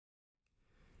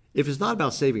If it's not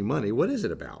about saving money, what is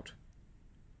it about?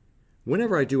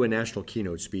 Whenever I do a national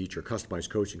keynote speech or customized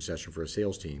coaching session for a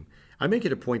sales team, I make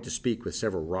it a point to speak with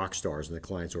several rock stars in the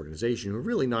client's organization who are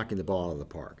really knocking the ball out of the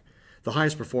park. The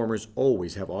highest performers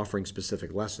always have offering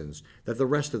specific lessons that the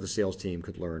rest of the sales team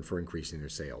could learn for increasing their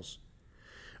sales.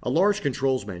 A large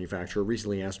controls manufacturer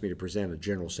recently asked me to present a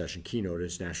general session keynote at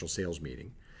its national sales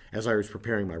meeting. As I was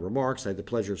preparing my remarks, I had the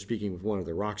pleasure of speaking with one of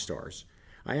the rock stars.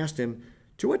 I asked him,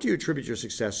 "To what do you attribute your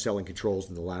success selling controls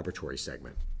in the laboratory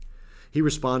segment?" He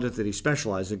responded that he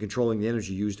specialized in controlling the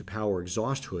energy used to power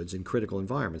exhaust hoods in critical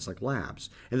environments like labs,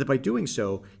 and that by doing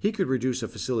so, he could reduce a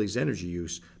facility's energy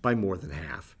use by more than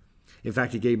half. In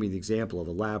fact, he gave me the example of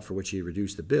a lab for which he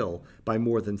reduced the bill by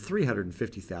more than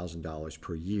 $350,000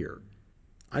 per year.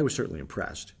 I was certainly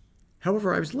impressed.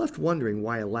 However, I was left wondering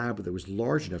why a lab that was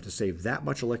large enough to save that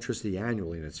much electricity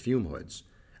annually in its fume hoods,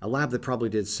 a lab that probably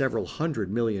did several $100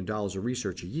 million of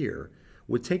research a year,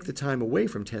 would take the time away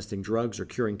from testing drugs or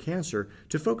curing cancer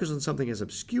to focus on something as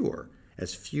obscure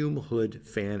as fume hood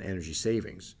fan energy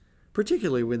savings,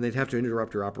 particularly when they'd have to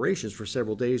interrupt their operations for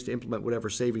several days to implement whatever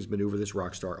savings maneuver this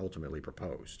rock star ultimately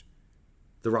proposed.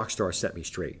 The rock star set me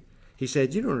straight. He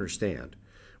said, "You don't understand.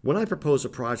 When I propose a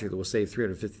project that will save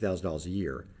 $350,000 a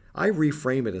year, I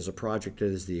reframe it as a project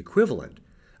that is the equivalent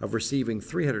of receiving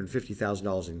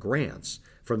 $350,000 in grants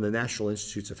from the National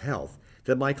Institutes of Health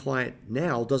that my client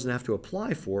now doesn't have to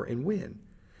apply for and win.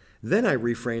 Then I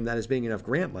reframe that as being enough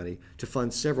grant money to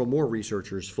fund several more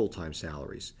researchers' full-time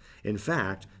salaries. In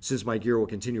fact, since my gear will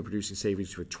continue producing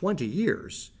savings for 20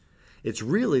 years, it's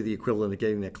really the equivalent of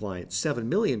getting that client $7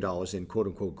 million in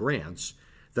quote-unquote grants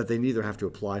that they neither have to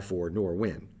apply for nor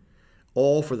win,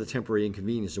 all for the temporary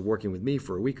inconvenience of working with me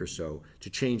for a week or so to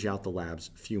change out the lab's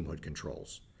fume hood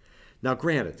controls." Now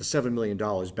granted, the $7 million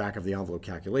back-of-the-envelope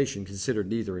calculation considered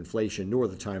neither inflation nor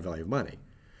the time value of money.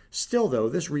 Still, though,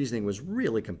 this reasoning was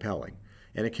really compelling,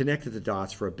 and it connected the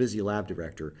dots for a busy lab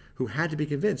director who had to be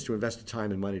convinced to invest the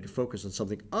time and money to focus on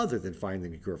something other than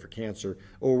finding a cure for cancer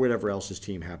or whatever else his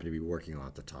team happened to be working on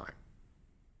at the time.